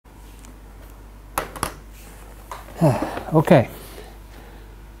Okay.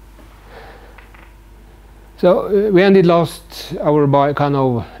 So we ended last hour by kind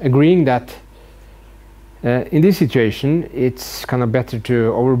of agreeing that in this situation it's kind of better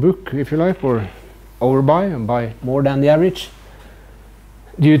to overbook, if you like, or overbuy and buy more than the average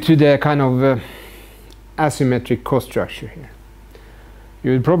due to the kind of asymmetric cost structure here.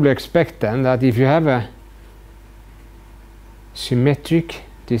 You would probably expect then that if you have a symmetric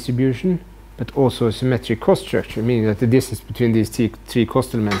distribution but also a symmetric cost structure, meaning that the distance between these three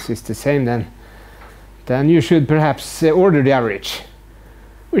cost elements is the same, then you should perhaps order the average,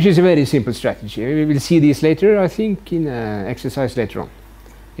 which is a very simple strategy. We will see this later, I think, in an exercise later on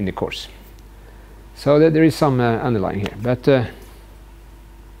in the course. So there is some underlying here. But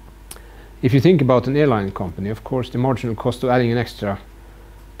if you think about an airline company, of course, the marginal cost of adding an extra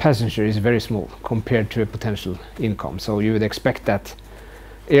passenger is very small compared to a potential income. So you would expect that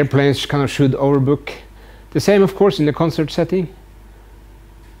airplanes kind of should overbook. The same, of course, in the concert setting.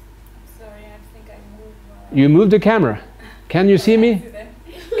 Sorry, I think I moved. You moved the camera. Can you see me?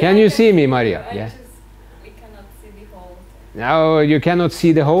 Can you see me, Maria? Yeah. We cannot see the whole. No, you cannot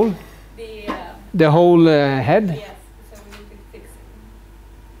see the whole? The whole head? Yes, so we need to fix it.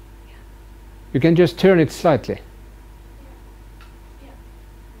 Yeah. You can just turn it slightly.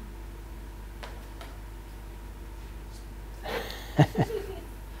 Yeah.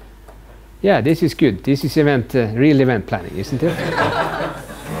 Yeah, this is good. This is real event planning, isn't it?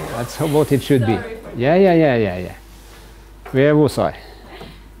 That's what it should be. Yeah. Where was I?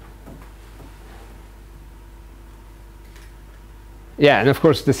 Yeah, and of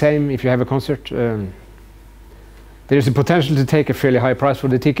course the same if you have a concert. There is a potential to take a fairly high price for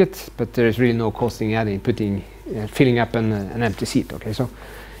the ticket, but there is really no costing adding, filling up an empty seat. Okay, so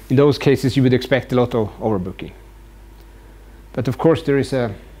in those cases you would expect a lot of overbooking. But of course there is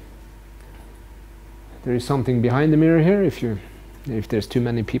something behind the mirror here. If there's too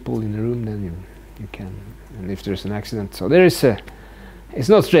many people in the room, then you can, and if there's an accident, so there is it's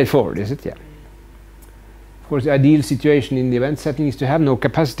not straightforward, is it? Yeah. Of course, the ideal situation in the event setting is to have no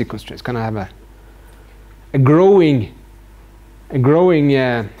capacity constraints. Kind of have a growing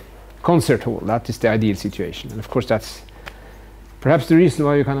concert hall. That is the ideal situation, and of course that's perhaps the reason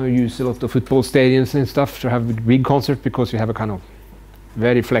why you kind of use a lot of football stadiums and stuff to have a big concert, because you have a kind of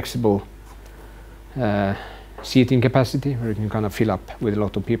very flexible seating capacity where you can kind of fill up with a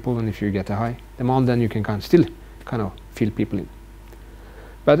lot of people, and if you get a high demand, then you can still kind of fill people in.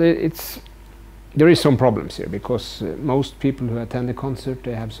 But there is some problems here, because most people who attend a concert,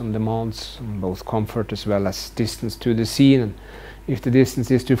 they have some demands on both comfort as well as distance to the scene, and if the distance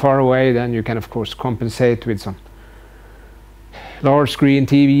is too far away, then you can of course compensate with some large screen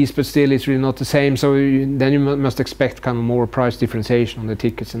TVs, but still it's really not the same. So then you must expect kind of more price differentiation on the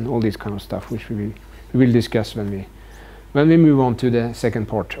tickets and all this kind of stuff, which we will discuss when we move on to the second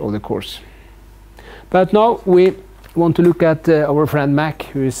part of the course. But now we want to look at our friend Mac,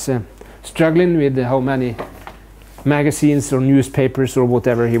 who is struggling with how many magazines or newspapers or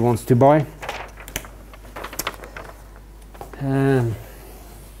whatever he wants to buy.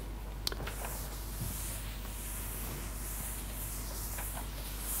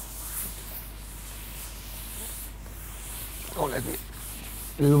 Let me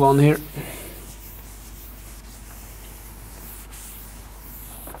move on here.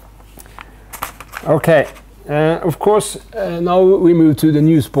 Okay, of course, now we move to the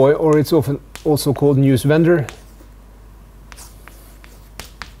newsboy, or it's often also called news vendor.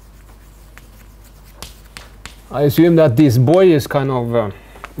 I assume that this boy is kind of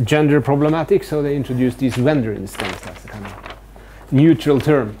gender problematic, so they introduced this vendor instead. That's a kind of neutral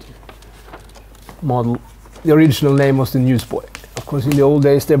term model. The original name was the newsboy. Of course, in the old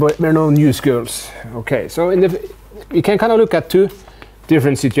days there were no newsgirls. Okay, so we can kind of look at two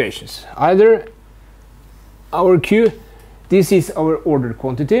different situations. Either our Q, this is our ordered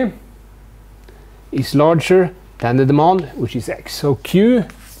quantity, is larger than the demand, which is X. So Q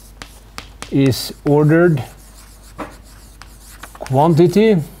is ordered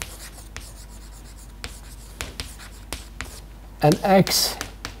quantity and X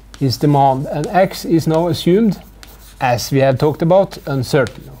is demand, and X is now assumed, as we have talked about,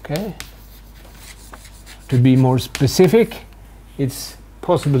 uncertain. Okay, to be more specific, it's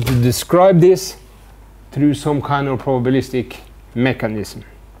possible to describe this through some kind of probabilistic mechanism.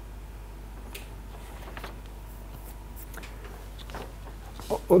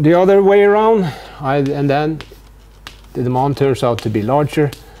 The other way around, and then the demand turns out to be larger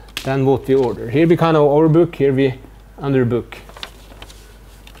than what we order. Here we kind of overbook, here we underbook.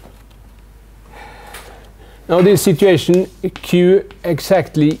 Now this situation, Q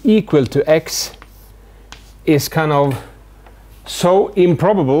exactly equal to X, is kind of so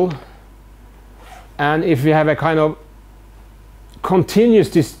improbable, and if we have a kind of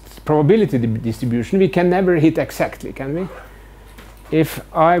continuous probability distribution, we can never hit exactly, can we? If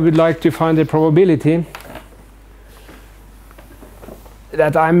I would like to find the probability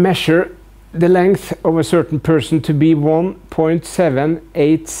that I measure the length of a certain person to be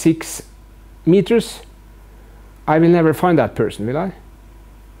 1.786 meters, I will never find that person, will I?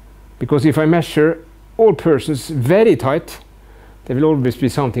 Because if I measure all persons very tight, there will always be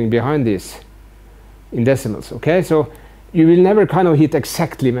something behind this in decimals, okay? So you will never kind of hit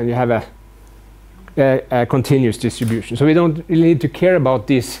exactly when you have a continuous distribution. So we don't really need to care about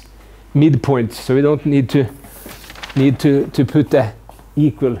this midpoint, so we don't need to put the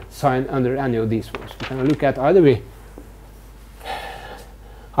equal sign under any of these ones. We can look at either we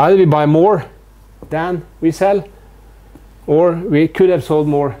buy more than we sell, or we could have sold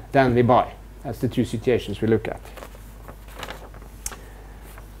more than we buy. That's the two situations we look at.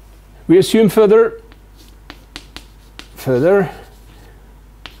 We assume further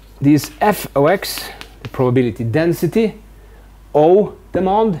this f of x, the probability density, O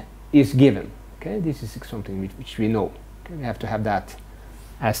demand, is given. Okay, this is something which we know. Okay, we have to have that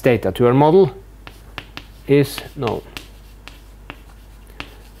as data to our model, is known.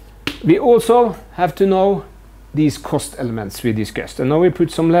 We also have to know these cost elements we discussed, and now we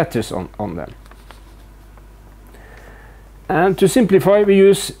put some letters on them. And to simplify, we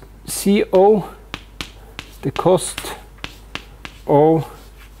use CO, the cost of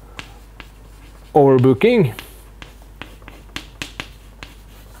overbooking,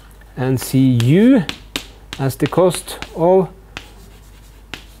 and CU as the cost of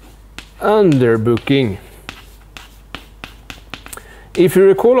underbooking. If you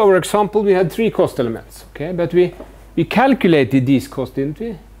recall our example, we had three cost elements, okay? But we calculated these costs, didn't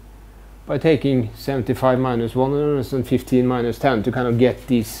we? By taking 75 minus 115 minus 10 to kind of get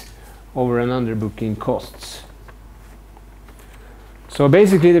these over and underbooking costs. So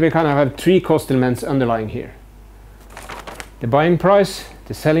basically we kind of have three cost elements underlying here: the buying price,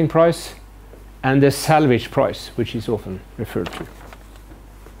 the selling price, and the salvage price, which is often referred to.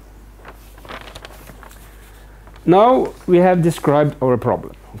 Now we have described our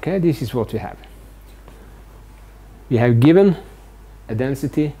problem. Okay, this is what we have. We have given a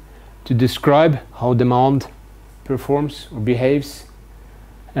density to describe how demand performs or behaves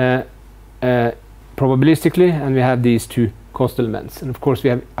probabilistically, and we have these two cost elements. And of course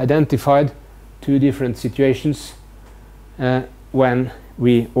we have identified two different situations when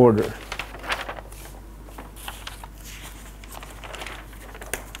we order.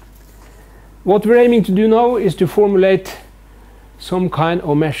 What we're aiming to do now is to formulate some kind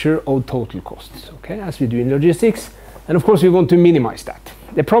of measure of total costs, okay, as we do in logistics. And of course we want to minimize that.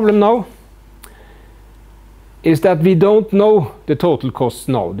 The problem now is that we don't know the total costs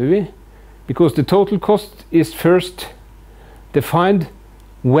now, do we? Because the total cost is first defined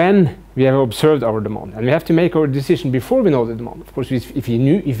when we have observed our demand, and we have to make our decision before we know the demand. Of course, if we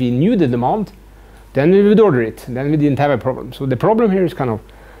knew the demand, then we would order it, and then we didn't have a problem. So the problem here is kind of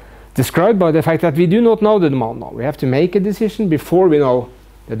described by the fact that we do not know the demand now. We have to make a decision before we know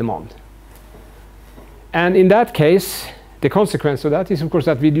the demand. And in that case, the consequence of that is, of course,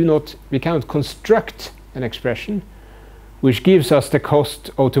 that we cannot construct an expression which gives us the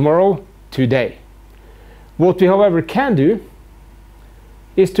cost of tomorrow today. What we, however, can do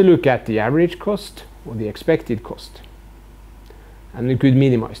is to look at the average cost or the expected cost. And we could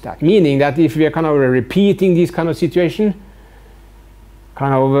minimize that, meaning that if we are kind of repeating this kind of situation,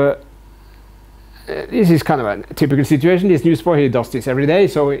 this is kind of a typical situation. This newsboy, he does this every day.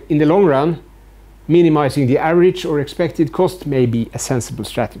 So in the long run, minimizing the average or expected cost may be a sensible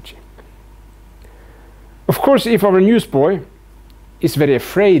strategy. Of course, if our newsboy is very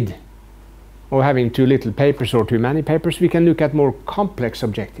afraid of having too little papers or too many papers, we can look at more complex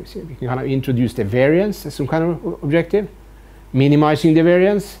objectives here. We can kind of introduce the variance as some kind of objective, minimizing the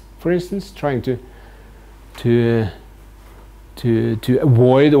variance, for instance, trying to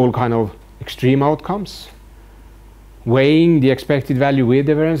avoid all kind of extreme outcomes, weighing the expected value with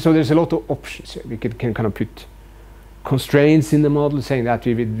the variance. So there's a lot of options here. We can kind of put constraints in the model, saying that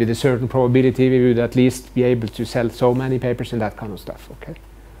with a certain probability we would at least be able to sell so many papers and that kind of stuff. Okay.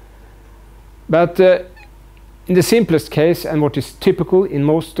 But in the simplest case, and what is typical in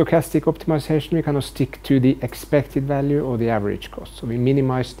most stochastic optimization, we kind of stick to the expected value or the average cost. So we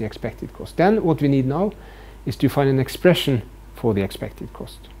minimize the expected cost. Then what we need now is to find an expression for the expected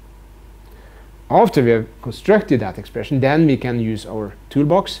cost. After we have constructed that expression, then we can use our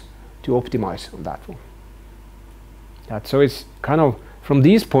toolbox to optimize on that one. So it's kind of from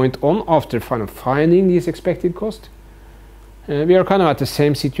this point on, after kind of finding these expected cost, we are kind of at the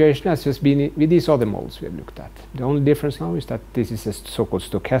same situation as just been with these other models we have looked at. The only difference now is that this is a so-called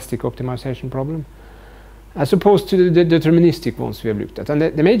stochastic optimization problem, as opposed to the deterministic ones we have looked at. And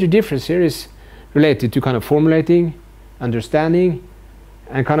the major difference here is related to kind of formulating, understanding,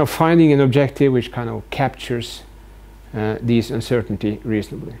 and kind of finding an objective which kind of captures this uncertainty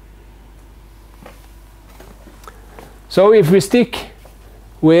reasonably. So if we stick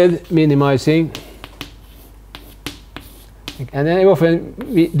with minimizing, and then often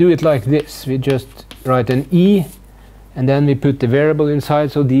we do it like this, we just write an E and then we put the variable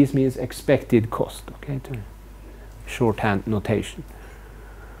inside, so this means expected cost, okay, to shorthand notation.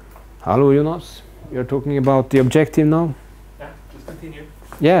 Hello Jonas, you're talking about the objective now? Yeah, just continue.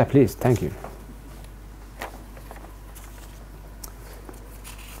 Yeah, please, thank you.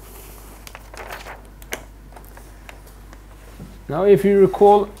 Now if you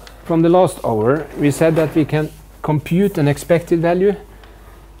recall from the last hour, we said that we can compute an expected value,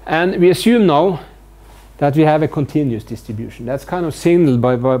 and we assume now that we have a continuous distribution. That's kind of signaled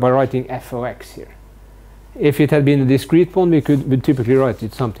by writing f of x here. If it had been a discrete one, we would typically write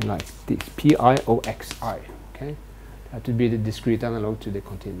it something like this, pi of xi. Okay? That would be the discrete analog to the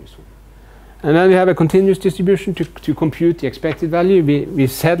continuous one. And then we have a continuous distribution to compute the expected value. We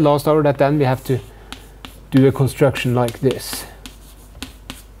said last hour that then we have to do a construction like this.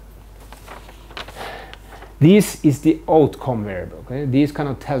 This is the outcome variable. Okay? This kind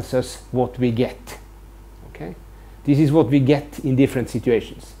of tells us what we get. Okay? This is what we get in different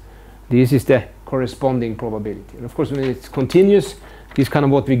situations. This is the corresponding probability. And of course, when it's continuous, this kind of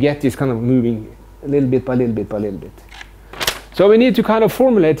what we get is kind of moving a little bit by little bit by little bit. So we need to kind of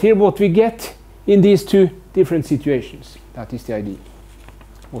formulate here what we get in these two different situations. That is the idea.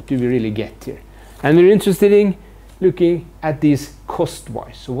 What do we really get here? And we're interested in looking at these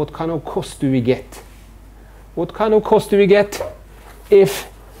cost-wise. So what kind of cost do we get? What kind of cost do we get if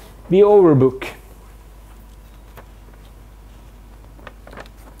we overbook?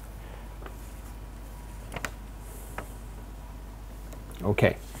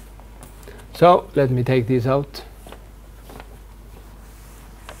 Okay. So let me take this out.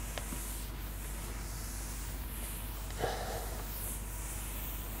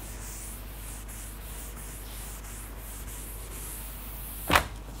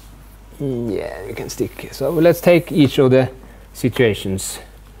 Yeah, you can stick. So let's take each of the situations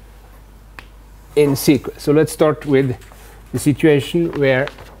in sequence. So let's start with the situation where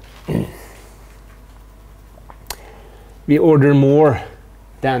we order more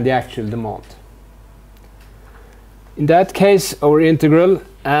than the actual demand. In that case, our integral,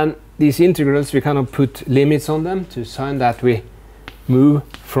 and these integrals, we kind of put limits on them to sign that we move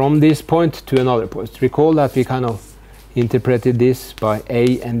from this point to another point. Recall that we kind of interpreted this by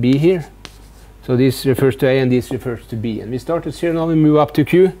A and B here. So this refers to A and this refers to B. And we start at 0 now, we move up to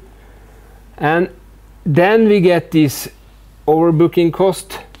Q. And then we get this overbooking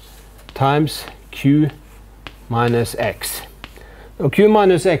cost times Q minus X. Now Q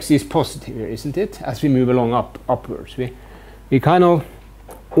minus X is positive here, isn't it? As we move along upwards. We kind of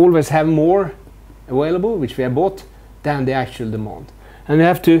always have more available, which we have bought, than the actual demand. And we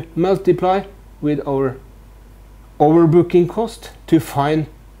have to multiply with our overbooking cost to find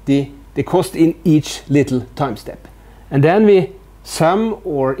the cost in each little time step. And then we sum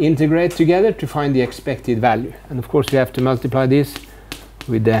or integrate together to find the expected value. And of course we have to multiply this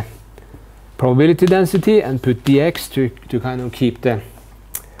with the probability density and put dx to kind of keep the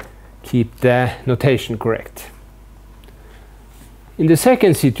notation correct. In the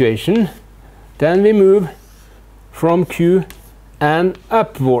second situation, then we move from Q and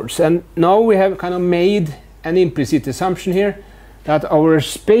upwards. And now we have kind of made an implicit assumption here that our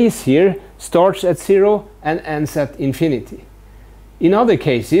space here starts at 0 and ends at infinity. In other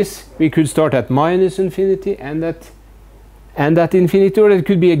cases, we could start at minus infinity and at infinity, or it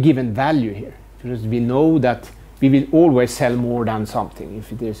could be a given value here. Because we know that we will always sell more than something if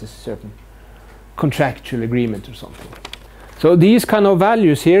there's a certain contractual agreement or something. So these kind of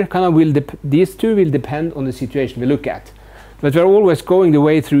values here, these two will depend on the situation we look at. But we're always going the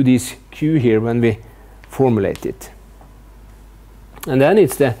way through this Q here when we formulate it. And then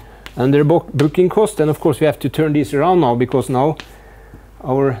it's the underbooking cost, and of course we have to turn this around now, because now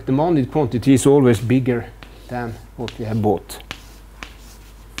our demanded quantity is always bigger than what we have bought.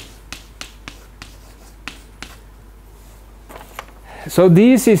 So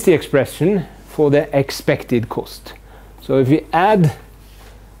this is the expression for the expected cost. So if we add,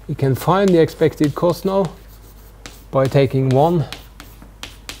 we can find the expected cost now by taking 1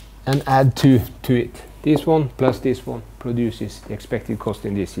 and add 2 to it. This one plus this one produces the expected cost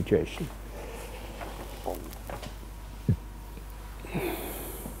in this situation.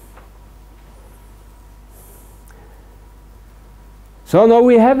 So now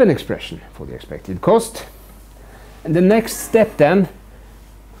we have an expression for the expected cost. And the next step then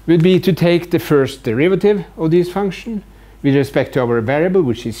would be to take the first derivative of this function with respect to our variable,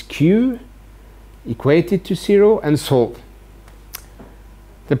 which is q, equate it to 0 and solve.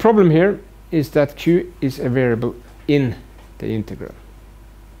 The problem here is that q is a variable in the integral.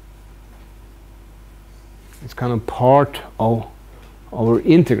 It's kind of part of our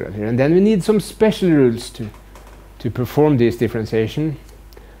integral here, and then we need some special rules to perform this differentiation,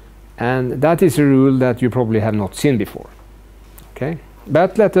 and that is a rule that you probably have not seen before. Okay,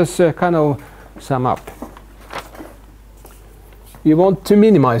 but let us kind of sum up. We want to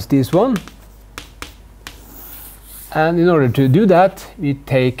minimize this one, and in order to do that we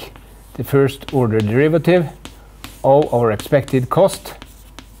take the first order derivative of our expected cost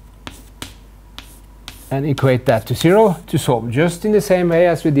and equate that to 0 to solve, just in the same way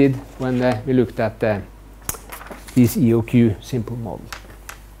as we did when we looked at this EOQ simple model.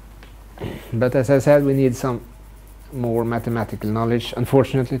 But as I said, we need some more mathematical knowledge,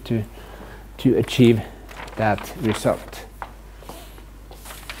 unfortunately, to achieve that result.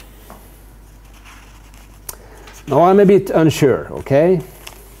 Now I'm a bit unsure, okay?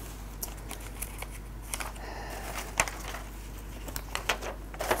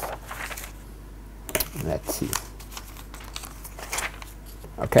 Let's see.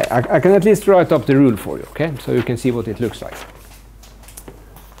 Okay, I can at least write up the rule for you, okay? So you can see what it looks like.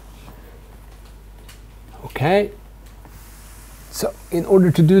 Okay. So in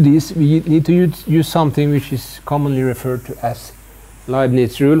order to do this, we need to use something which is commonly referred to as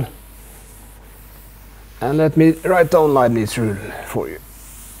Leibniz rule. And let me write down Leibniz rule for you.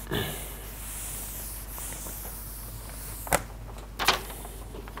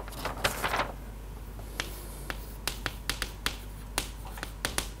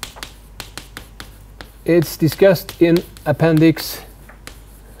 It's discussed in Appendix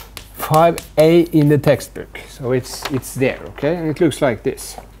 5A in the textbook, so it's there, okay? And it looks like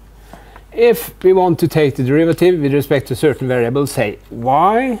this. If we want to take the derivative with respect to certain variable, say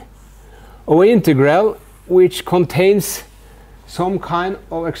y, or integral which contains some kind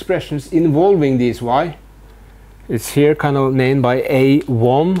of expressions involving this y, it's here kind of named by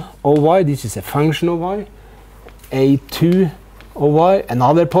a1 of y, this is a function of y, a2 of y,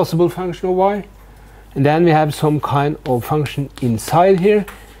 another possible function of y, and then we have some kind of function inside here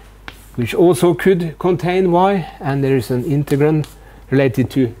which also could contain y, and there is an integrand related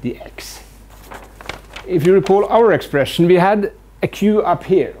to the x. If you recall our expression, we had a q up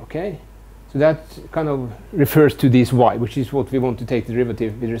here, okay? So that kind of refers to this y, which is what we want to take the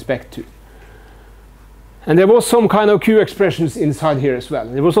derivative with respect to. And there was some kind of q expressions inside here as well.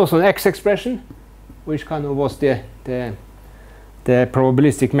 There was also an x expression, which kind of was the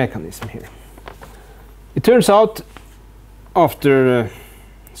probabilistic mechanism here. It turns out, after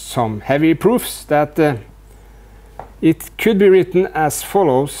some heavy proofs, that it could be written as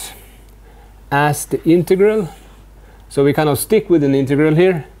follows, as the integral. So we kind of stick with an integral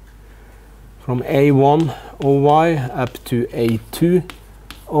here from a1 of y up to a2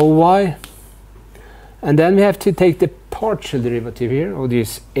 of y, and then we have to take the partial derivative here of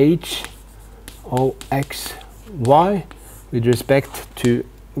this h of x y with respect to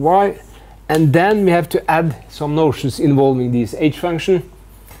y, and then we have to add some notions involving this h function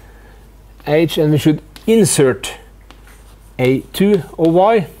h, and we should insert a2 of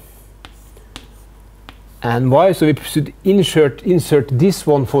y and y, so we should insert this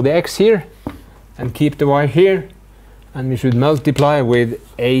one for the x here and keep the y here, and we should multiply with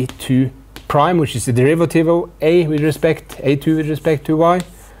a2 prime, which is the derivative of a with respect a2 with respect to y,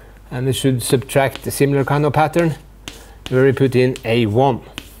 and we should subtract a similar kind of pattern where we put in a1.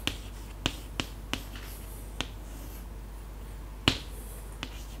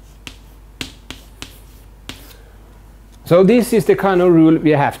 So this is the kind of rule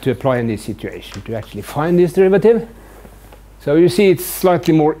we have to apply in this situation to actually find this derivative. So you see it's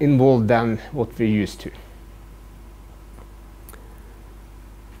slightly more involved than what we're used to.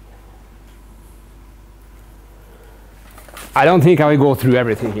 I don't think I will go through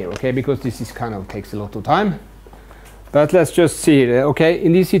everything here, okay, because this is kind of takes a lot of time. But let's just see, okay,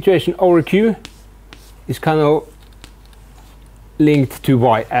 in this situation our q is kind of linked to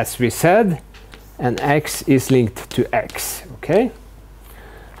y as we said, and x is linked to x, okay?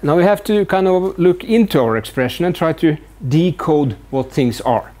 Now we have to kind of look into our expression and try to decode what things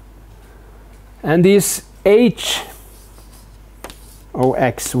are. And this h of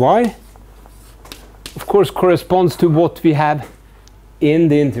xy of course, corresponds to what we have in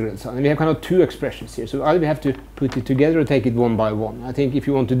the integral sign. And we have kind of two expressions here. So either we have to put it together or take it one by one. I think if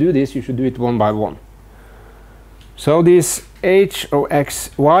you want to do this, you should do it one by one. So this h of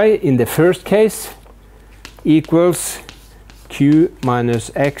xy in the first case equals q minus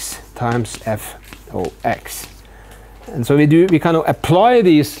x times f of x. And so we kind of apply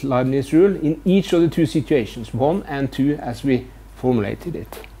this Leibniz rule in each of the two situations, 1 and 2, as we formulated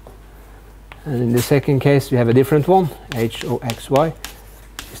it. And in the second case, we have a different one. H of xy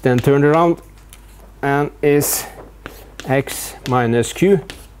is then turned around and is x minus q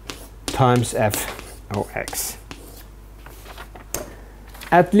times f of x.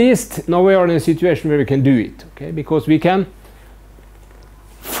 At least now we are in a situation where we can do it, okay? Because we can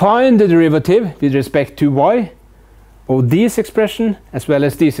find the derivative with respect to y of this expression as well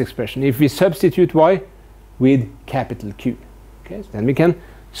as this expression if we substitute y with capital Q. Okay, so then we can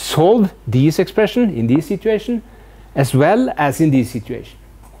solve this expression in this situation as well as in this situation.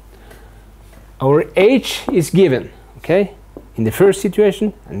 Our h is given, okay, in the first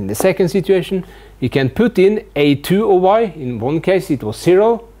situation, and in the second situation we can put in a2 of y. In one case it was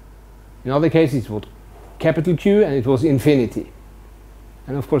 0, in other case it was capital Q and it was infinity.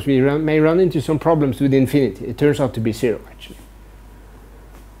 And of course we may run into some problems with infinity. It turns out to be 0 actually.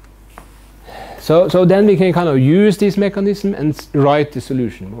 So then we can kind of use this mechanism and write the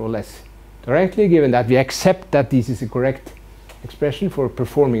solution more or less directly, given that we accept that this is a correct expression for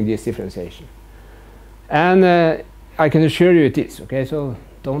performing this differentiation. And I can assure you it is, okay? So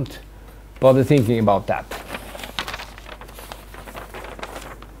don't bother thinking about that.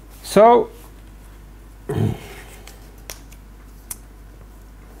 So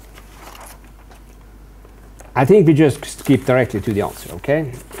I think we just skip directly to the answer,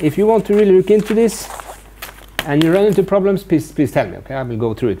 okay? If you want to really look into this and you run into problems, please tell me, okay? I will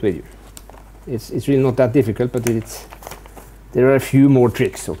go through it with you. It's really not that difficult, but there are a few more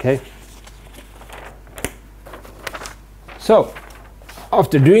tricks, okay? So,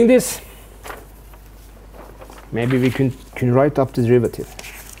 after doing this, maybe we can write up the derivative.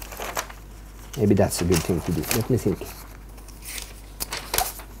 Maybe that's a good thing to do. Let me think.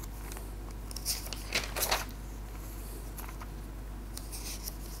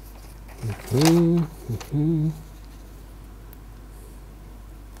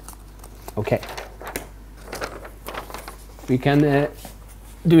 Okay. We can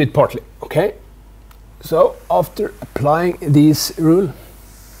do it partly, okay? So after applying this rule,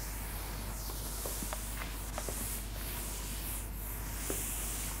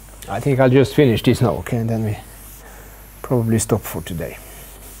 I think I'll just finish this now, okay, and then we probably stop for today.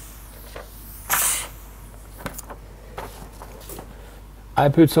 I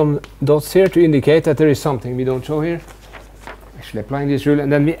put some dots here to indicate that there is something we don't show here. Actually applying this rule,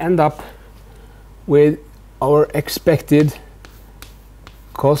 and then we end up with our expected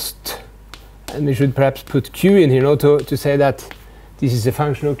cost, and we should perhaps put q in here, to say that this is a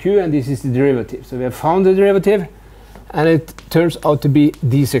function of q and this is the derivative. So we have found the derivative, and it turns out to be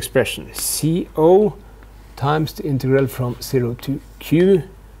this expression, CO times the integral from 0 to q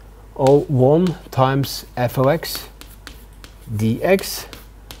of 1 times f of x dx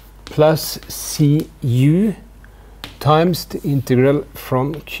plus cu times the integral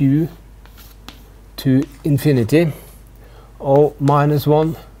from q to infinity of minus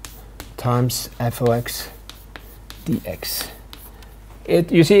 1 times f of x dx.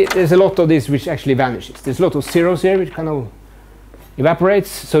 You see, there's a lot of this which actually vanishes. There's a lot of zeros here which kind of evaporates,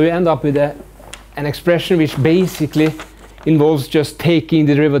 so you end up with an expression which basically involves just taking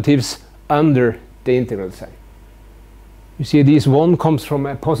the derivatives under the integral sign. You see, this 1 comes from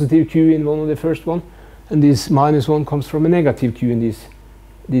a positive q in one of the first one, and this minus 1 comes from a negative q in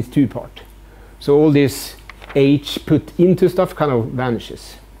these two part. So all this h put into stuff kind of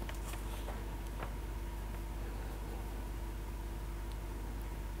vanishes.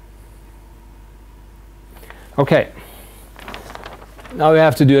 Okay, now we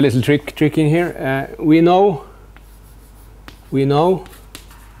have to do a little tricking here. We know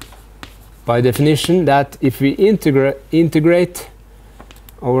by definition that if we integrate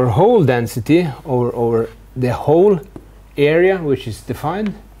our whole density over the whole area which is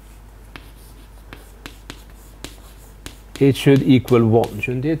defined, it should equal 1,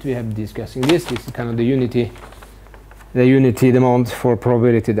 shouldn't it? We have been discussing this. This is kind of the unity demand for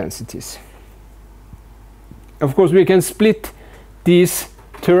probability densities. Of course, we can split this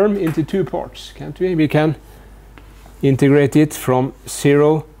term into two parts, can't we? We can integrate it from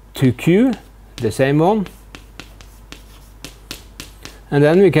 0 to q, the same one, and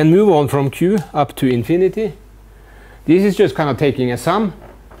then we can move on from q up to infinity. This is just kind of taking a sum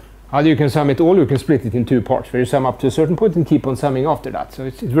Either you can sum it all, or you can split it in two parts, where you sum up to a certain point and keep on summing after that. So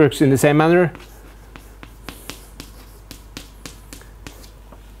it works in the same manner.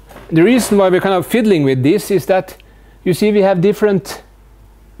 The reason why we're kind of fiddling with this is that, you see, we have different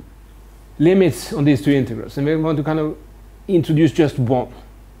limits on these two integrals, and we want to kind of introduce just one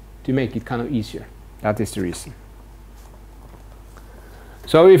to make it kind of easier. That is the reason.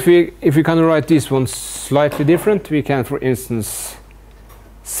 So if we kind of write this one slightly different, we can, for instance,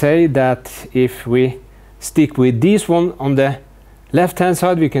 say that if we stick with this one on the left hand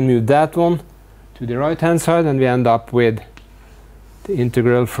side, we can move that one to the right hand side, and we end up with the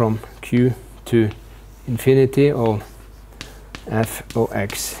integral from q to infinity of f of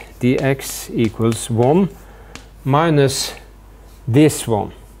x dx equals 1 minus this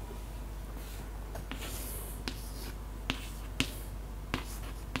one.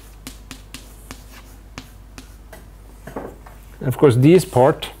 Of course, this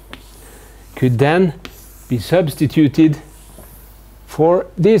part could then be substituted for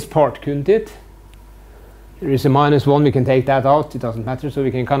this part, couldn't it? There is a minus 1, we can take that out, it doesn't matter, so we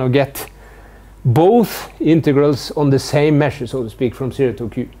can kind of get both integrals on the same measure, so to speak, from 0 to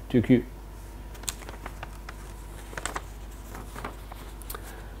q.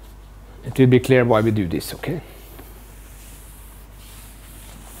 It will be clear why we do this, okay?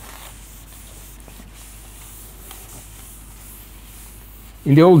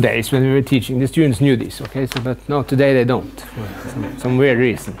 In the old days when we were teaching, the students knew this, okay? So, but no, today they don't, for some weird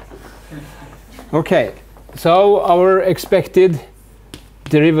reason. Okay, so our expected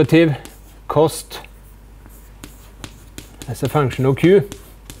derivative cost as a function of q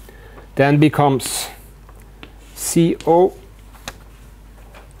then becomes CO,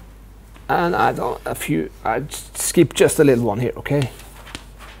 and I skip just a little one here, okay?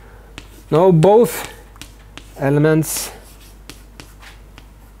 Now both elements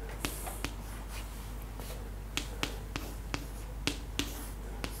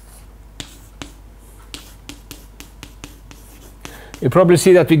you probably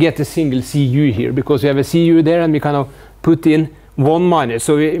see that we get a single CU here, because we have a CU there and we kind of put in 1 minus.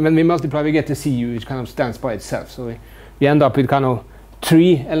 So when we multiply, we get a CU, which kind of stands by itself. So we end up with kind of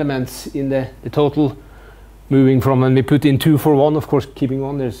 3 elements in the total, moving from, when we put in 2 for 1, of course, keeping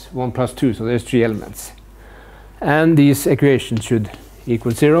 1, there's 1 plus 2, so there's 3 elements. And these equations should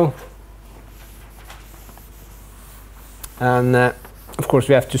equal 0. And of course,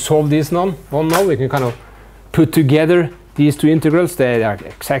 we have to solve this one now. We can kind of put together these two integrals, they are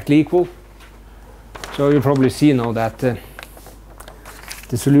exactly equal. So you probably see now that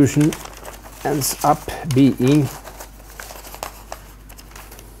the solution ends up being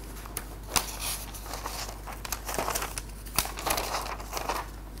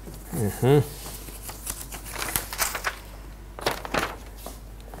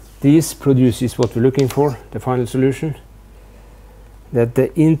this produces what we're looking for, the final solution, that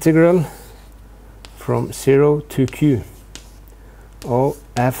the integral from 0 to q of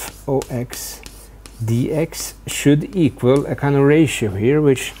f of x dx should equal a kind of ratio here,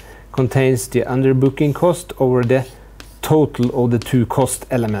 which contains the underbooking cost over the total of the two cost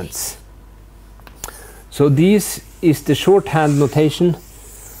elements. So this is the shorthand notation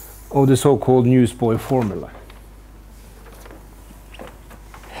of the so-called newsboy formula.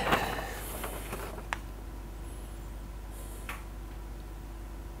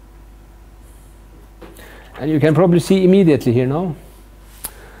 And you can probably see immediately here now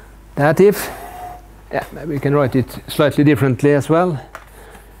that if, we can write it slightly differently as well.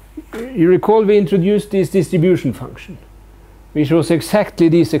 You recall we introduced this distribution function, which was exactly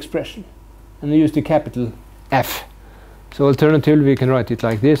this expression, and we used the capital F. So alternatively we can write it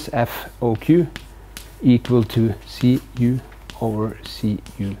like this: F O Q equal to CU over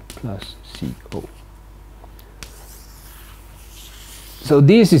CU plus CO. So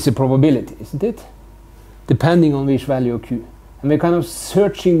this is a probability, isn't it? Depending on which value of q. And we're kind of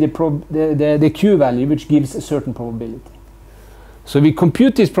searching the q value, which gives a certain probability. So we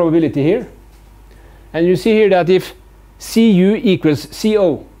compute this probability here, and you see here that if CU equals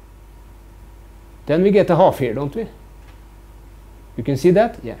CO, then we get a half here, don't we? You can see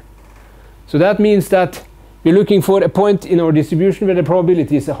that? Yeah. So that means that we're looking for a point in our distribution where the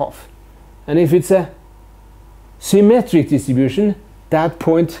probability is a half. And if it's a symmetric distribution, that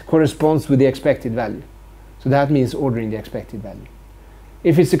point corresponds with the expected value. So that means ordering the expected value.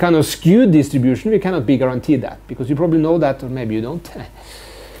 If it's a kind of skewed distribution, we cannot be guaranteed that, because you probably know that, or maybe you don't,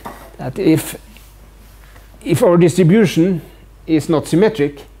 that if our distribution is not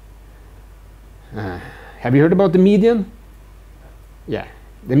symmetric, have you heard about the median? Yeah,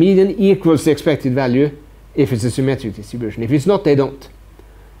 the median equals the expected value if it's a symmetric distribution. If it's not, they don't.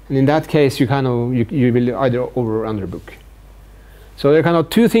 And in that case, you will either over or underbook. So there are kind of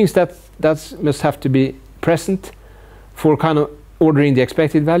two things that must have to be present for kind of ordering the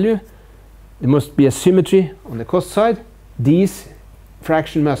expected value. There must be a symmetry on the cost side. These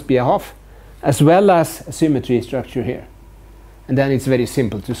fraction must be a half, as well as a symmetry structure here. And then it's very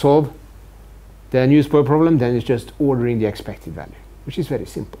simple to solve the newsboy problem. Then it's just ordering the expected value, which is very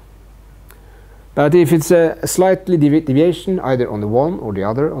simple. But if it's a slightly deviation either on the one or the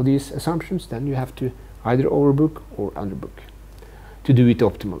other of these assumptions, then you have to either overbook or underbook to do it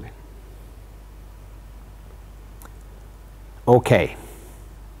optimally. Okay.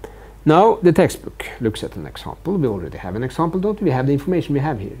 Now the textbook looks at an example. We already have an example, don't we? We have the information we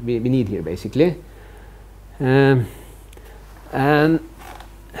have here. We need here basically. And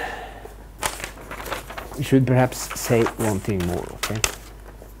we should perhaps say one thing more, okay?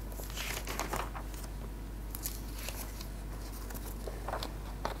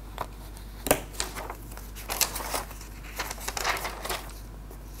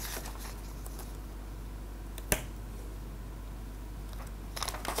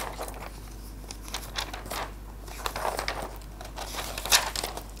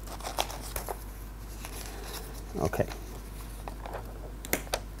 Okay.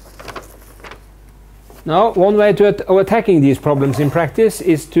 Now, one way of attacking these problems in practice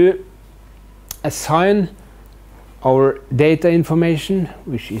is to assign our data information,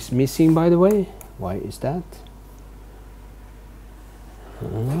 which is missing, by the way. Why is that?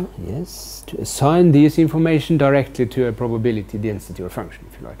 Yes, to assign this information directly to a probability density or function,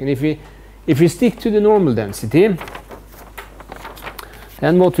 if you like. And if we stick to the normal density,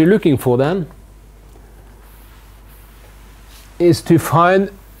 then what we're looking for then is to find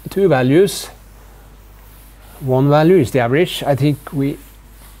two values. One value is the average. I think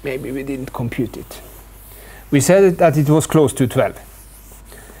maybe we didn't compute it. We said that it was close to 12.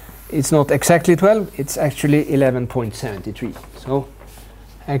 It's not exactly 12, it's actually 11.73. So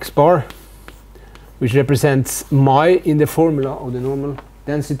x bar, which represents my in the formula of the normal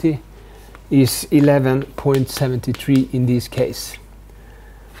density, is 11.73 in this case.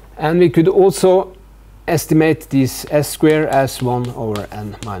 And we could also estimate this s square as 1 over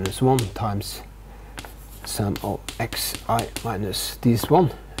n minus 1 times sum of xi minus this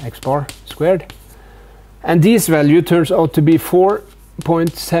one, x bar squared. And this value turns out to be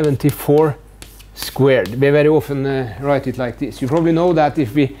 4.74 squared. We very often write it like this. You probably know that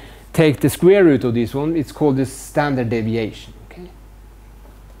if we take the square root of this one, it's called the standard deviation. Okay?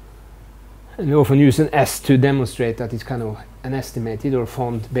 And we often use an s to demonstrate that it's kind of an estimated or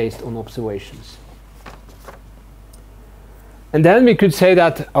found based on observations. And then we could say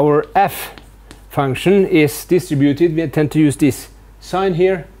that our f function is distributed. We tend to use this sign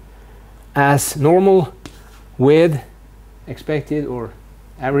here as normal with expected or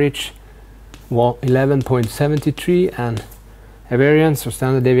average 11.73 and a variance or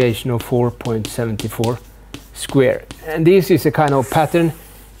standard deviation of 4.74 squared. And this is a kind of pattern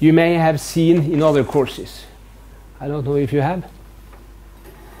you may have seen in other courses. I don't know if you have.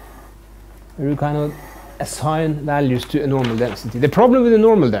 Where you kind of assign values to a normal density. The problem with the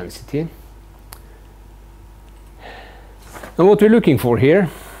normal density, and what we're looking for here,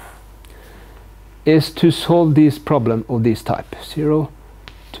 is to solve this problem of this type. 0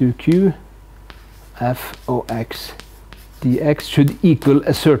 to q f of x dx should equal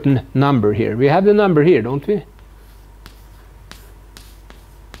a certain number here. We have the number here, don't we?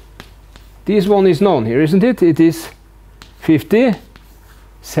 This one is known here, isn't it? It is 50,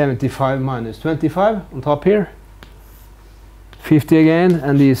 75 minus 25 on top here. 50 again,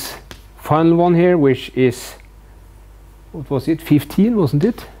 and this final one here, which is, what was it, 15, wasn't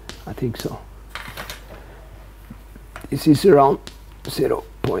it? I think so. This is around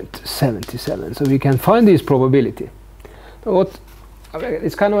 0.77, so we can find this probability. But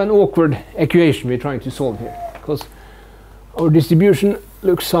it's kind of an awkward equation we're trying to solve here, because our distribution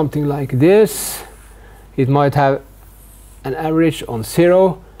looks something like this. It might have an average on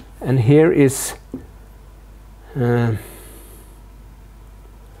 0, and here is a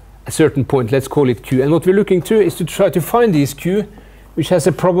certain point, let's call it q. And what we're looking to is to try to find this q, which has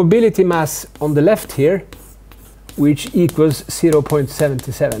a probability mass on the left here, which equals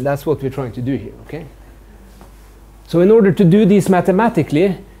 0.77. That's what we're trying to do here, okay? So in order to do this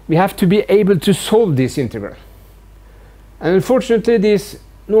mathematically, we have to be able to solve this integral. And unfortunately, this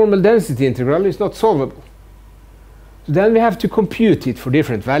normal density integral is not solvable. So then we have to compute it for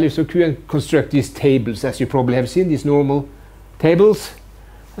different values of q and construct these tables, as you probably have seen, these normal tables.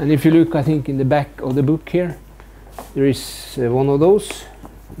 And if you look, I think, in the back of the book here, there is one of those.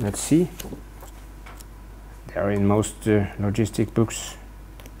 Let's see. They are in most logistic books.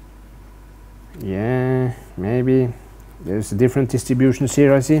 Yeah, maybe there's different distributions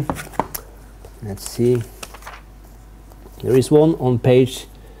here, I see. Let's see. There is one on page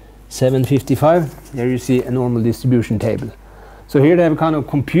 755. There you see a normal distribution table. So here they have kind of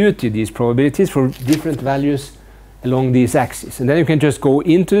computed these probabilities for different values along these axes. And then you can just go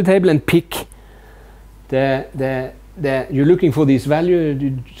into the table and pick you're looking for this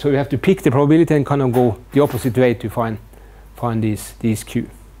value, so you have to pick the probability and kind of go the opposite way to find these Q.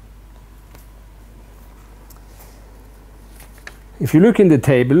 If you look in the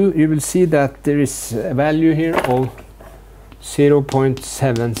table, you will see that there is a value here of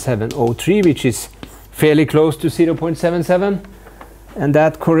 0.7703, which is fairly close to 0.77, and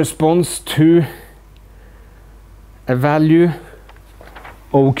that corresponds to a value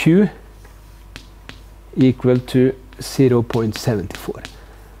of Q equal to 0.74.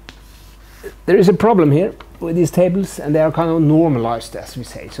 There is a problem here with these tables, and they are kind of normalized, as we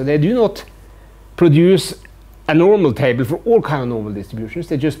say. So they do not produce a normal table for all kind of normal distributions.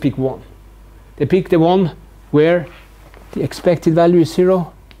 They just pick one. They pick the one where the expected value is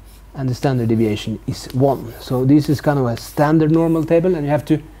 0 and the standard deviation is 1. So this is kind of a standard normal table, and you have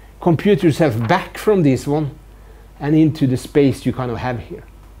to compute yourself back from this one and into the space you kind of have here.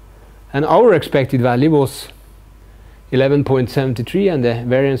 And our expected value was 11.73 and the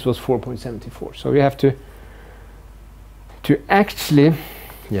variance was 4.74. So we have to actually,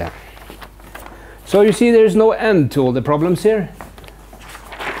 yeah. So you see there's no end to all the problems here.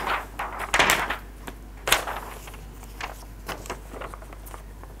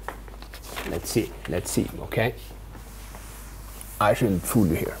 Let's see, okay. I shouldn't fool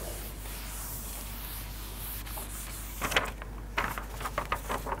you here.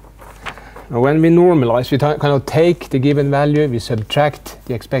 Now when we normalize, we kind of take the given value, we subtract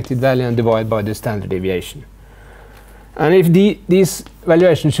the expected value and divide by the standard deviation. And if these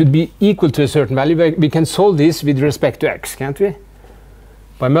valuations should be equal to a certain value, we can solve this with respect to x, can't we?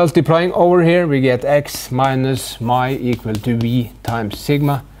 By multiplying over here, we get x minus mi equal to v times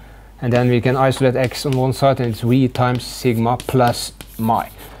sigma. And then we can isolate x on one side, and it's v times sigma plus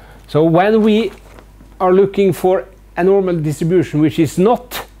mi. So when we are looking for a normal distribution which is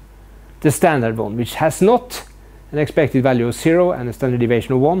not the standard one, which has not an expected value of 0 and a standard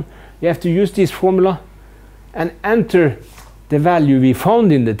deviation of 1, you have to use this formula and enter the value we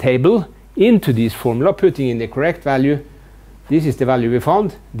found in the table into this formula, putting in the correct value. This is the value we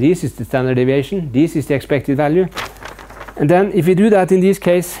found, this is the standard deviation, this is the expected value. And then if we do that in this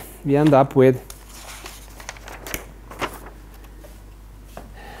case, we end up with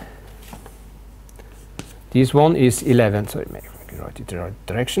this one is 11, sorry, maybe we can write it the right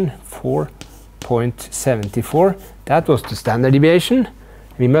direction, 4.74. That was the standard deviation.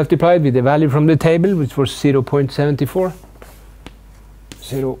 We multiplied with the value from the table, which was 0.74.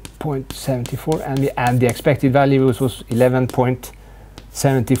 0.74, and we add the expected value, which was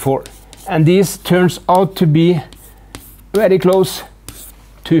 11.74. And this turns out to be very close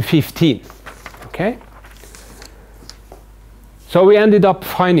to 15. Okay? So we ended up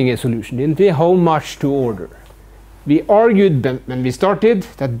finding a solution, didn't we? How much to order? We argued when we started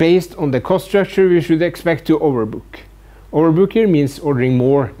that based on the cost structure we should expect to overbook. Overbook here means ordering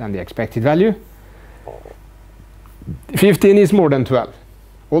more than the expected value. 15 is more than 12,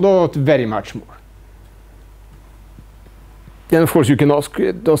 although not very much more. Then of course you can ask,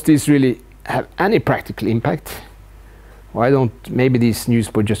 does this really have any practical impact? Why don't maybe this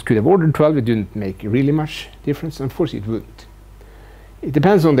newsboy just could have ordered 12, it didn't make really much difference? Of course it wouldn't. It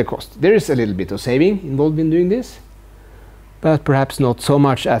depends on the cost. There is a little bit of saving involved in doing this, but perhaps not so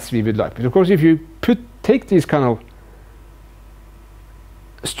much as we would like. But of course if you take this kind of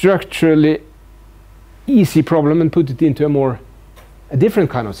structurally easy problem and put it into a different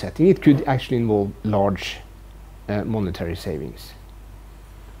kind of setting, it could actually involve large monetary savings.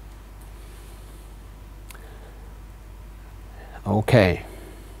 Okay.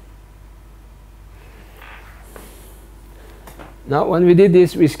 Now when we did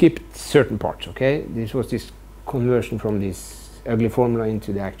this, we skipped certain parts, okay? This was this conversion from this ugly formula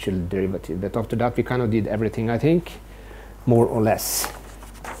into the actual derivative. But after that we kind of did everything, I think, more or less.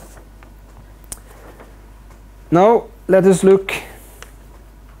 Now let us look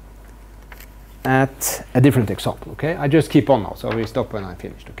at a different example, okay? I just keep on now, so we stop when I'm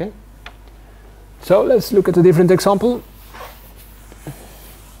finished, okay? So let's look at a different example.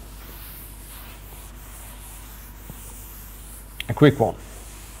 A quick one.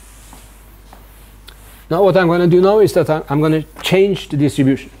 Now what I'm going to do now is that I'm going to change the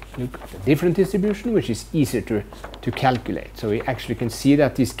distribution. Look at a different distribution which is easier to calculate. So we actually can see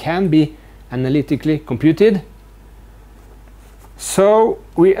that this can be analytically computed. So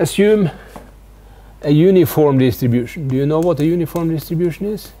we assume a uniform distribution. Do you know what a uniform distribution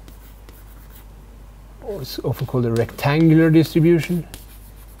is? Or it's often called a rectangular distribution.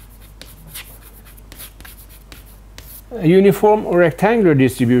 A uniform or rectangular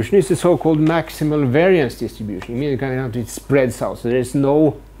distribution is the so-called maximal variance distribution. Meaning it spreads out, so there is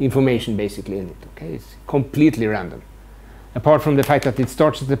no information basically in it. Okay, it's completely random, apart from the fact that it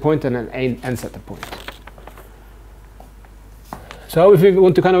starts at a point and then ends at a point. So if we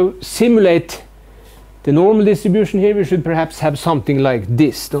want to kind of simulate the normal distribution here, we should perhaps have something like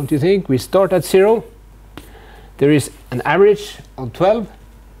this, don't you think? We start at 0. There is an average of 12,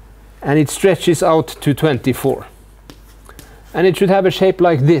 and it stretches out to 24. And it should have a shape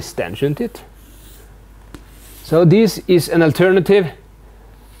like this then, shouldn't it? So this is an alternative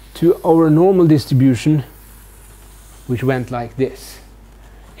to our normal distribution, which went like this.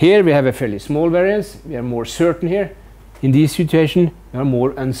 Here we have a fairly small variance. We are more certain here. In this situation, we are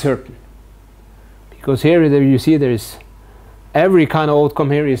more uncertain. Because here you see there is every kind of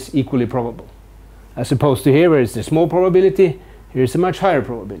outcome here is equally probable. As opposed to here where it's a small probability, here is a much higher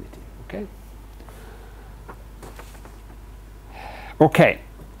probability. Okay? Okay,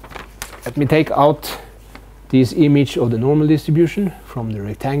 let me take out this image of the normal distribution from the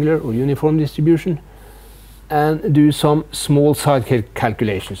rectangular or uniform distribution and do some small side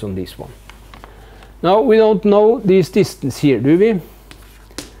calculations on this one. Now we don't know this distance here, do we?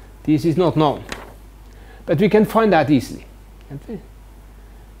 This is not known, but we can find that easily, can't we?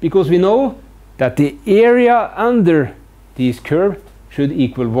 Because we know that the area under this curve should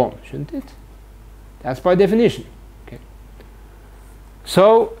equal 1, shouldn't it? That's by definition.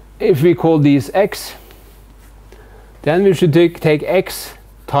 So if we call these x, then we should take x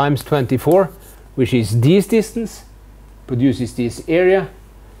times 24, which is this distance, produces this area,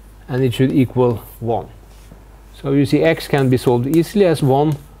 and it should equal 1. So you see x can be solved easily as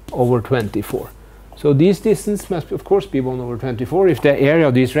 1 over 24. So this distance must of course be 1 over 24 if the area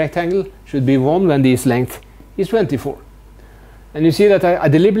of this rectangle should be 1 when this length is 24. And you see that I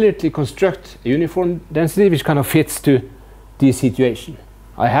deliberately construct a uniform density which kind of fits to this situation.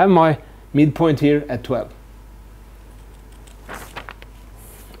 I have my midpoint here at 12.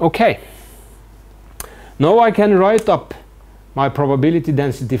 Okay. Now I can write up my probability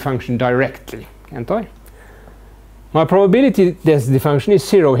density function directly, can't I? My probability density function is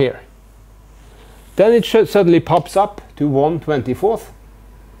 0 here. Then it suddenly pops up to 1/24th,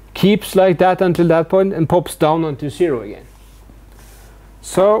 keeps like that until that point, and pops down onto 0 again.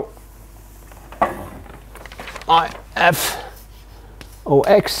 So f of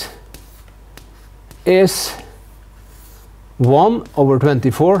x is 1 over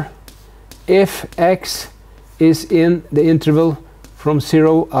 24 if x is in the interval from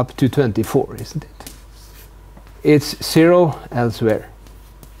 0 up to 24, isn't it? It's 0 elsewhere.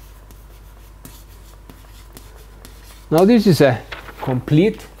 Now this is a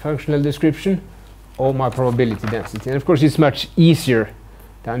complete functional description of my probability density, and of course it's much easier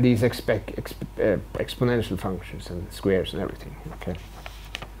than these exponential functions and squares and everything. Okay.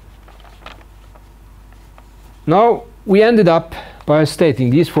 Now we ended up by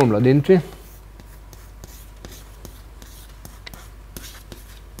stating this formula, didn't we?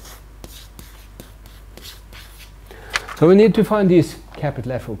 So we need to find this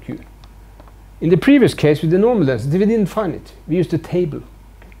capital F of Q. In the previous case with the normal density we didn't find it. We used a table.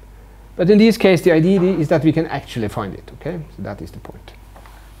 But in this case the idea is that we can actually find it. Okay, so that is the point.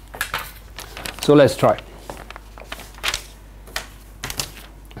 So let's try.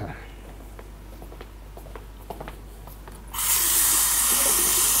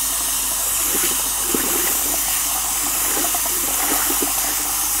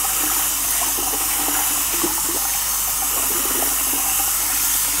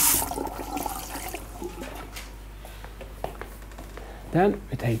 Then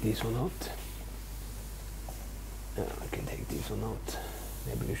we take this one out. I can take this one out.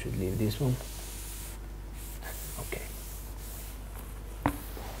 Maybe we should leave this one. Okay.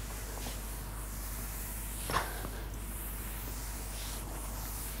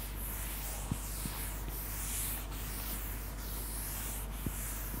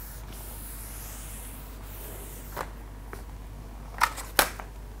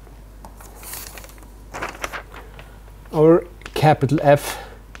 Our capital F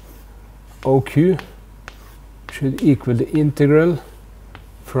O Q should equal the integral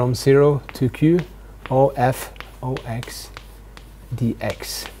from 0 to Q of f of x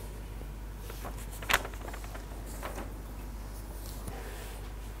dx.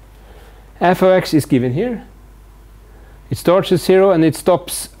 F of x is given here. It starts at 0 and it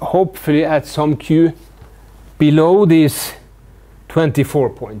stops hopefully at some Q below this 24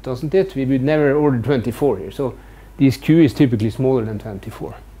 point, doesn't it? We would never order 24 here. So this q is typically smaller than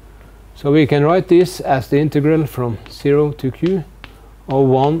 24. So we can write this as the integral from 0 to q of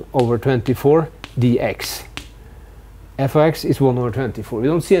 1 over 24 dx. f of x is 1 over 24. We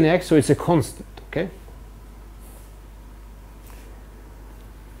don't see any x, so it's a constant, okay?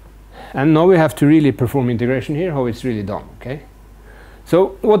 And now we have to really perform integration here, how it's really done, okay?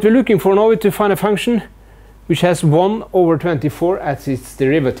 So what we're looking for now is to find a function which has 1 over 24 as its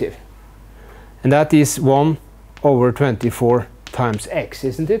derivative. And that is 1 over 24 times x,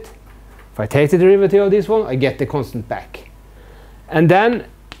 isn't it? If I take the derivative of this one, I get the constant back. And then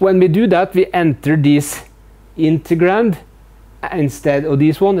when we do that, we enter this integrand instead of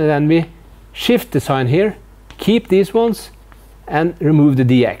this one, and then we shift the sign here, keep these ones, and remove the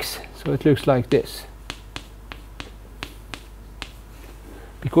dx. So it looks like this.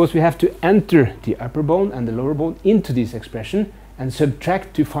 Because we have to enter the upper bound and the lower bound into this expression and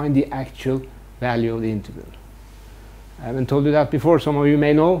subtract to find the actual value of the integral. I haven't told you that before. Some of you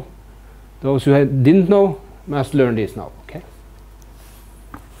may know. Those who didn't know must learn this now, okay?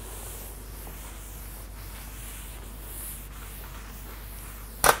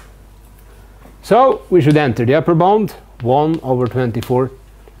 So we should enter the upper bound, 1 over 24.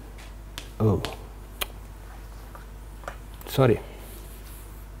 Oh, sorry.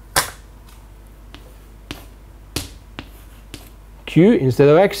 Q instead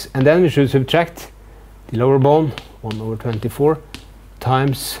of x, and then we should subtract the lower bound, 1 over 24,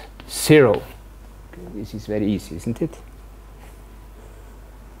 times 0. Okay, this is very easy, isn't it?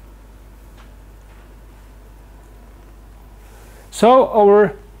 So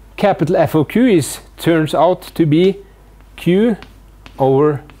our capital F of q turns out to be q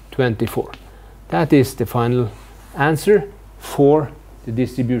over 24. That is the final answer for the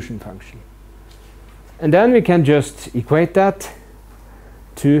distribution function. And then we can just equate that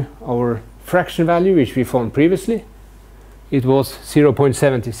to our fraction value, which we found previously. It was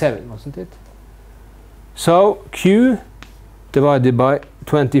 0.77, wasn't it? So q divided by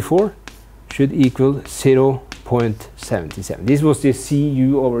 24 should equal 0.77. This was the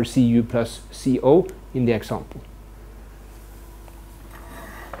cu over cu plus co in the example.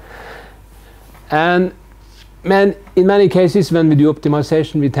 And in many cases, when we do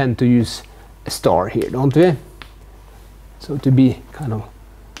optimization, we tend to use a star here, don't we? So to be kind of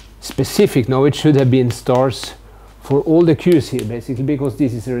specific now, it should have been stars for all the q's here, basically, because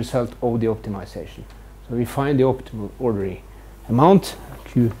this is a result of the optimization. So we find the optimal ordering amount,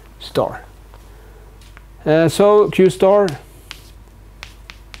 q star. So q star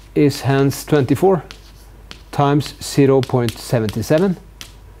is hence 24 times 0.77.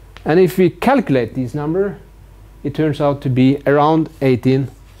 And if we calculate this number, it turns out to be around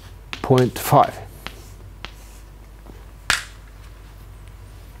 18.5.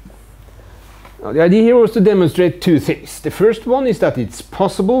 Now, the idea here was to demonstrate two things. The first one is that it's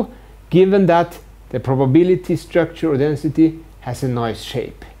possible, given that the probability structure or density has a nice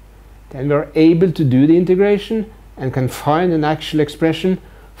shape. Then we are able to do the integration and can find an actual expression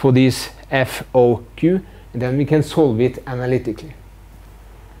for this f of q, and then we can solve it analytically.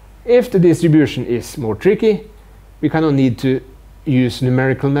 If the distribution is more tricky, we kind of need to use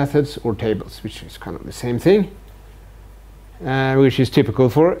numerical methods or tables, which is kind of the same thing, which is typical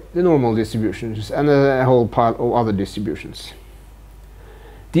for the normal distributions and a whole pile of other distributions.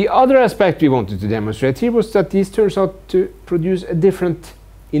 The other aspect we wanted to demonstrate here was that this turns out to produce a difference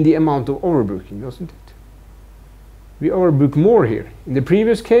in the amount of overbooking, doesn't it? We overbook more here. In the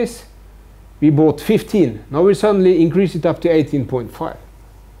previous case, we bought 15. Now we suddenly increase it up to 18.5.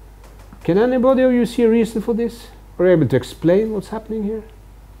 Can anybody of you see a reason for this? Or able to explain what's happening here?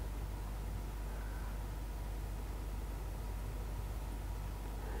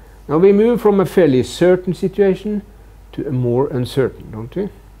 Now we move from a fairly certain situation to a more uncertain, don't we?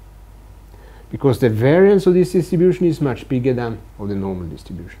 Because the variance of this distribution is much bigger than of the normal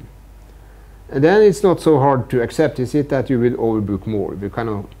distribution. And then it's not so hard to accept, is it, that you will overbook more. You kind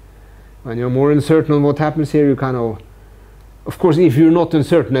of, when you're more uncertain on what happens here, you kind of course, if you're not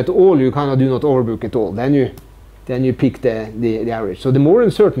uncertain at all, you kind of do not overbook at all. Then you pick the average. So the more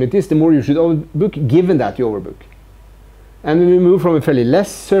uncertain it is, the more you should overbook, given that you overbook. And when we move from a fairly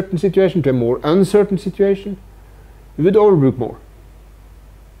less certain situation to a more uncertain situation, we would overbook more.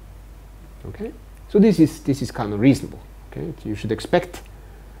 Okay, so this is kind of reasonable. Okay, you should expect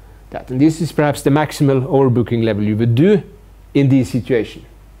that, and this is perhaps the maximal overbooking level you would do in this situation.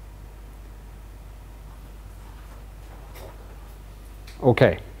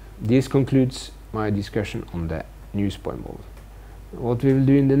 Okay, this concludes my discussion on the Newspoint model. What we will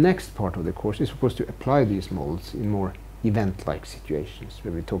do in the next part of the course is, of course, to apply these models in more event-like situations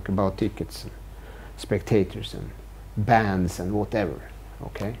where we talk about tickets and spectators and bands and whatever.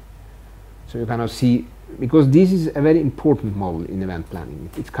 Okay, so you kind of see, because this is a very important model in event planning.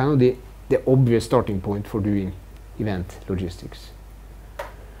 It's kind of the obvious starting point for doing event logistics,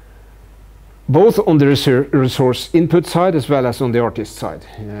 both on the resource input side as well as on the artist side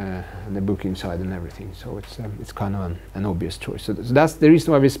and the booking side and everything. So it's kind of an obvious choice. So that's the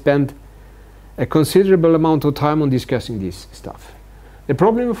reason why we spend a considerable amount of time on discussing this stuff. The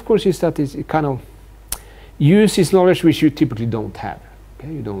problem, of course, is that it kind of uses knowledge which you typically don't have.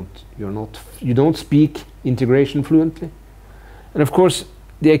 Okay, you don't speak integration fluently, and of course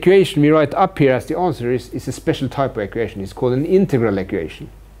the equation we write up here as the answer is a special type of equation. It's called an integral equation.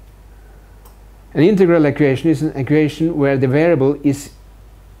 An integral equation is an equation where the variable is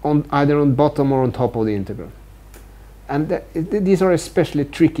either on bottom or on top of the integral. And these are especially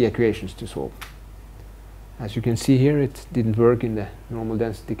tricky equations to solve. As you can see here, it didn't work in the normal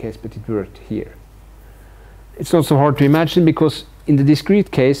density case, but it worked here. It's not so hard to imagine, because in the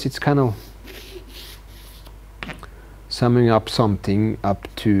discrete case, it's kind of summing up something up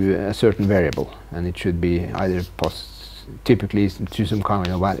to a certain variable, and it should be either typically to some kind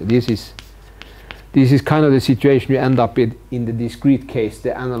of value. This is kind of the situation you end up in the discrete case,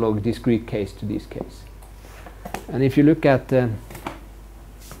 the analog discrete case to this case. And if you look at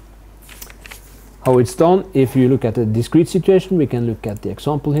how it's done, if you look at the discrete situation, we can look at the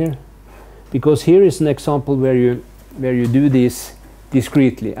example here, because here is an example where you do this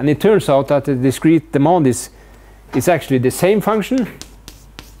discretely, and it turns out that the discrete demand is actually the same function,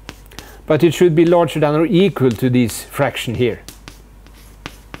 but it should be larger than or equal to this fraction here.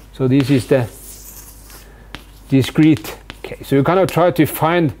 So this is the discrete case. So you kind of try to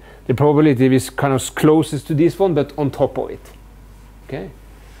find the probability is kind of closest to this one, but on top of it. Okay,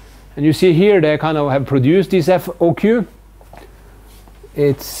 and you see here they kind of have produced this FOQ.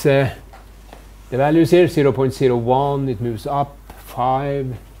 It's the values here 0.01. It moves up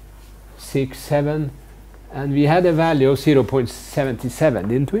 5, 6, 7, and we had a value of 0.77,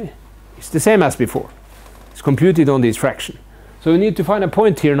 didn't we? It's the same as before. It's computed on this fraction. So we need to find a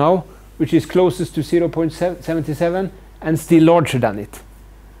point here now which is closest to 0.77 and still larger than it.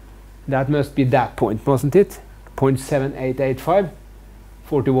 That must be that point, mustn't it? 0.7885,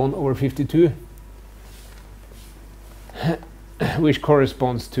 41 over 52, which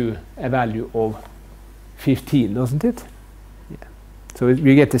corresponds to a value of 15, doesn't it? Yeah. So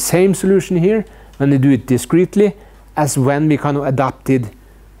we get the same solution here when we do it discretely as when we kind of adapted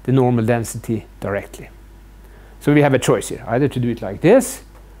the normal density directly. So we have a choice here, either to do it like this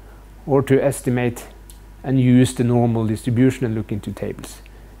or to estimate and use the normal distribution and look into tables.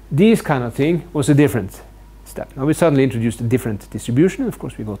 This kind of thing was a different step. Now we suddenly introduced a different distribution, and of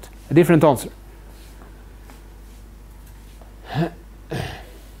course we got a different answer.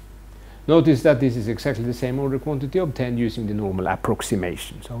 Notice that this is exactly the same order quantity obtained using the normal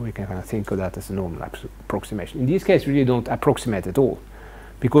approximation. So we can kind of think of that as a normal approximation. In this case, we really don't approximate at all,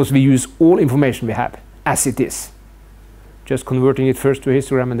 because we use all information we have as it is. Just converting it first to a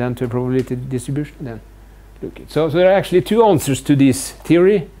histogram and then to a probability distribution, and then look it. So there are actually two answers to this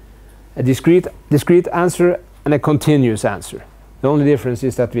theory: a discrete answer and a continuous answer. The only difference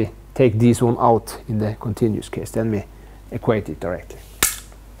is that we take this one out in the continuous case, then we equate it directly.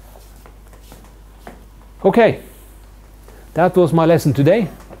 Okay, that was my lesson today.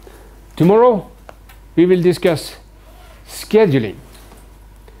 Tomorrow we will discuss scheduling.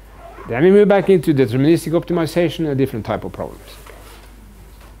 Then we move back into deterministic optimization, a different type of problems.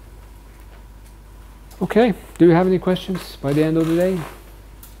 Okay, do you have any questions by the end of the day?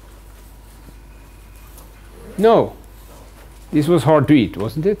 No. This was hard to eat,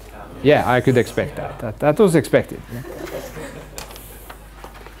 wasn't it? Yeah, I could expect that. That was expected. Yeah.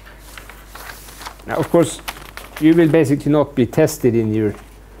 Now, of course, you will basically not be tested in your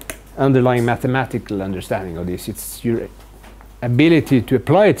underlying mathematical understanding of this. It's your ability to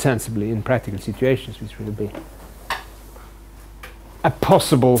apply it sensibly in practical situations which will be a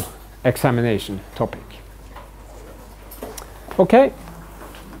possible examination topic. Okay,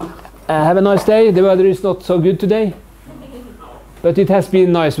 have a nice day. The weather is not so good today, but it has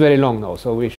been nice very long now, so we